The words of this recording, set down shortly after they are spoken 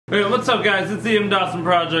Hey, what's up guys, it's the M. Dawson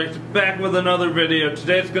Project, back with another video.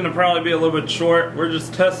 Today it's going to probably be a little bit short. We're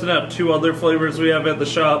just testing out two other flavors we have at the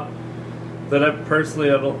shop that I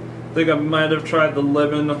don't think I might have tried the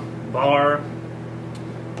lemon bar,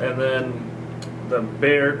 and then the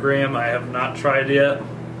bear graham I have not tried yet,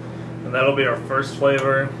 and that'll be our first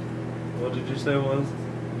flavor. What did you say it was?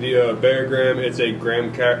 The bear graham, it's a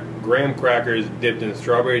graham crackers dipped in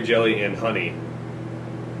strawberry jelly and honey.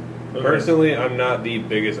 Okay. Personally, I'm not the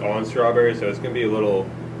biggest on strawberry, so it's going to be a little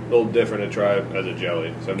different to try as a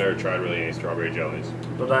jelly. So I've never tried really any strawberry jellies.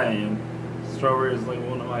 But I am. Strawberry is like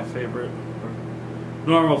one of my favorite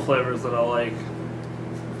normal flavors that I like.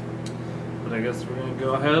 But I guess we're going to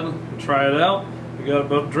go ahead and try it out. We got it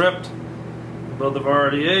both dripped. Both of our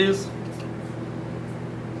RDAs. So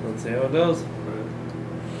let's see how it does.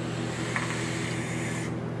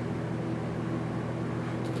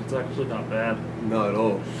 It's actually not bad. Not at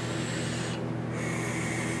all.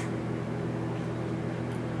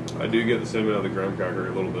 I do get the cinnamon out of the graham cracker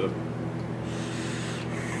a little bit.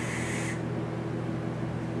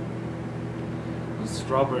 The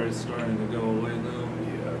strawberry's starting to go away though.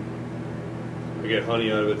 Yeah. I get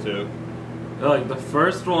honey out of it too. Yeah, like the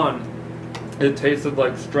first one, it tasted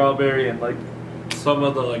like strawberry and like some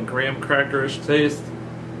of the like graham crackerish taste.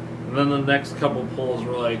 And then the next couple pulls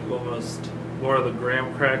were like almost more of the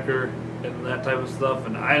graham cracker and that type of stuff,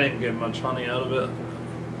 and I didn't get much honey out of it.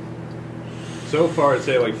 So far, I'd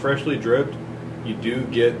say like freshly dripped, you do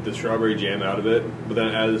get the strawberry jam out of it, but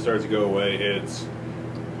then as it starts to go away, it's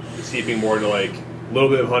seeping more into like a little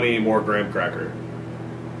bit of honey and more graham cracker.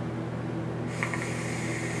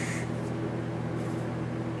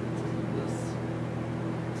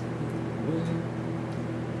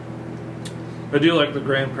 I do like the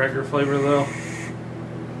graham cracker flavor though.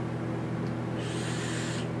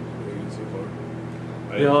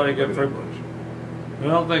 I like it for. I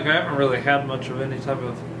don't think I haven't really had much of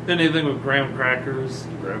anything with graham crackers.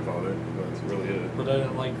 Grandfather, that's really it. But I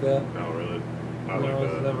didn't like that. No, really. I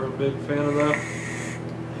was never a big fan of that.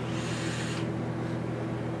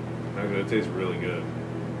 It tastes really good.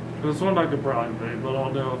 This one I could probably make, but I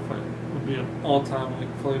don't know if it would be an all-time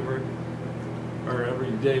like flavor or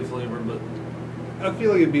everyday flavor. But I feel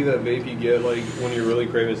like it'd be that vape you get like when you're really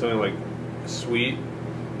craving something like sweet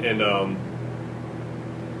and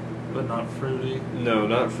but not fruity. No,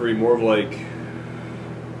 not fruity. More of like,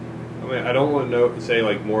 I mean, I don't want to say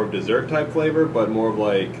like more of dessert type flavor, but more of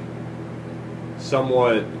like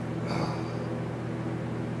somewhat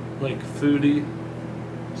like foodie.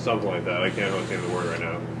 Something like that. I can't really think of the word right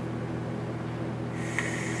now.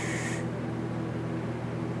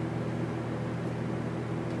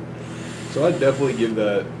 So I'd definitely give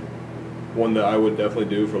that one that I would definitely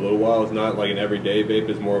do for a little while. It's not like an everyday vape.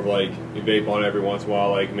 It's more of like you vape on every once in a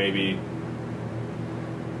while, like maybe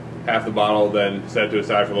half the bottle, then set it to the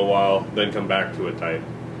side for a little while, then come back to it type.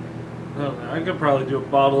 I don't know. I could probably do a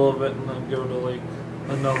bottle of it and then go to like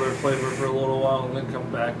another flavor for a little while and then come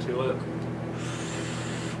back to it.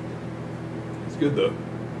 It's good though.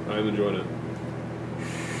 I'm enjoying it.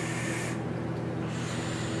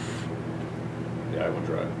 Yeah, I want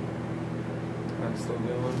to try it. I'm still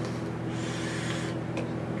going.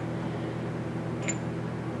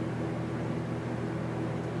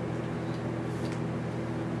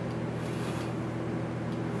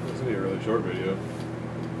 This is going to be a really short video.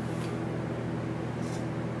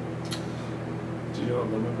 Do you know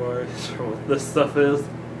what lemon bar is or what this stuff is?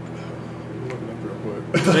 I'm looking up real quick.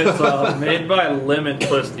 It's made by Lemon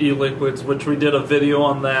Twist e-liquids, which we did a video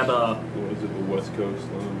on that. What is it, the West Coast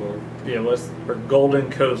lemon bar? Yeah, or Golden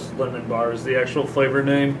Coast lemon bar is the actual flavor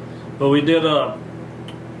name. But we did a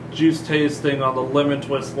juice tasting on the Lemon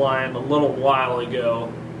Twist line a little while ago,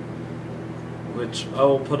 which I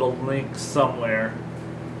will put a link somewhere.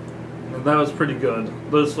 And that was pretty good.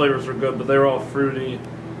 Those flavors were good, but they were all fruity.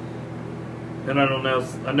 And I don't know,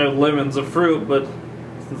 I know lemon's a fruit, but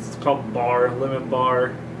since it's called lemon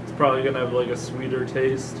bar, it's probably going to have like a sweeter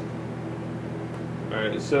taste.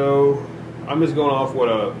 Alright, so I'm just going off what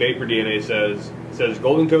a Vapor DNA says. It says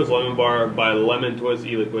Golden Coast Lemon Bar by Lemon Twist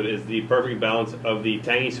E-Liquid is the perfect balance of the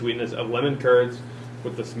tangy sweetness of lemon curds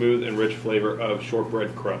with the smooth and rich flavor of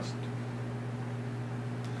shortbread crust.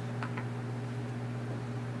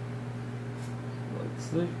 Let's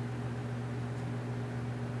see.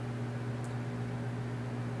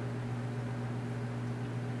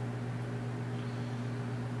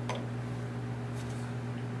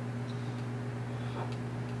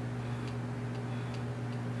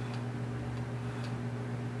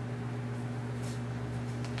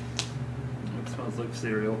 Smells like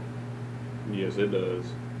cereal. Yes, it does.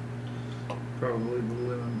 Probably the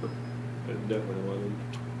lemon, but it's definitely lemon.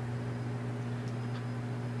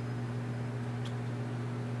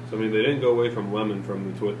 So I mean, they didn't go away from lemon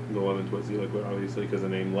from the lemon twisty liquid, obviously, because the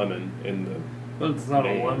name lemon in the. But it's not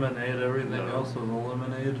name. a lemonade. Everything No. else was a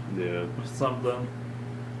lemonade. Yeah. Or something.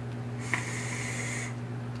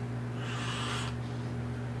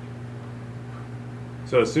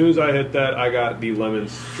 So as soon as I hit that, I got the lemon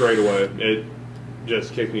straight away. It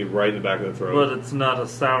just kicked me right in the back of the throat. But it's not a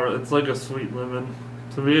sour. It's like a sweet lemon.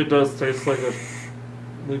 To me, it does taste like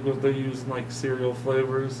what they use in like cereal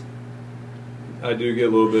flavors. I do get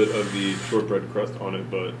a little bit of the shortbread crust on it,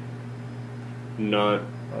 but not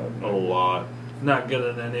a lot. Not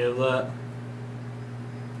getting any of that.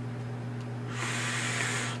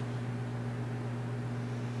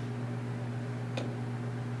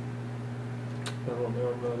 I don't know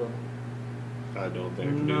about it. I don't think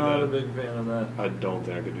I can do Not that. a big fan of that. I don't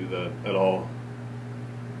think I could do that at all.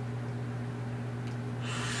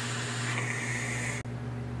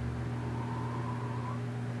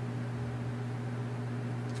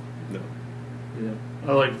 No. Yeah,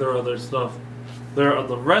 I like their other stuff.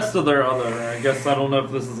 The rest of their other. I guess I don't know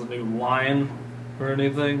if this is a new line or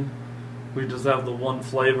anything. We just have the one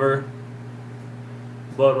flavor.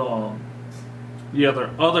 But yeah,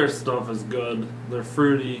 their other stuff is good. Their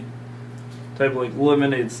fruity type of like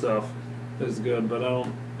lemonade stuff is good. But I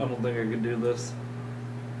don't think I could do this.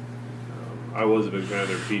 I was a big fan of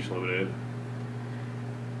their peach lemonade.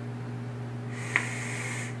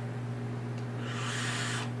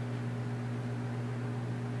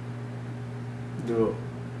 No.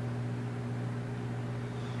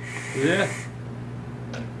 Yeah.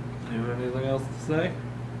 You have anything else to say?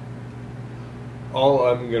 All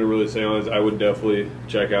I'm going to really say on is I would definitely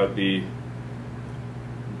check out the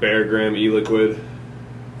grahm e-liquid.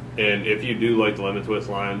 And if you do like the lemon twist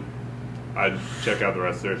line, I'd check out the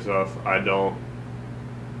rest of their stuff.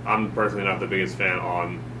 I'm personally not the biggest fan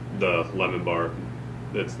on the lemon bar.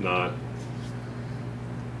 It's not.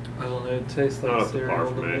 I don't know. It tastes Not like up to par cereal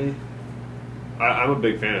for to me. me. I'm a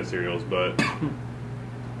big fan of cereals, but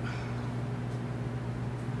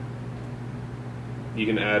you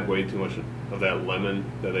can add way too much of that lemon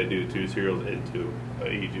that they do to cereals into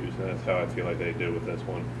e-juice, and that's how I feel like they did with this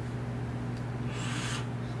one.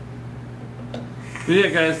 But yeah,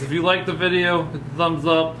 guys, if you like the video, hit the thumbs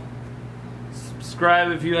up,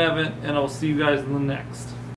 subscribe if you haven't, and I'll see you guys in the next.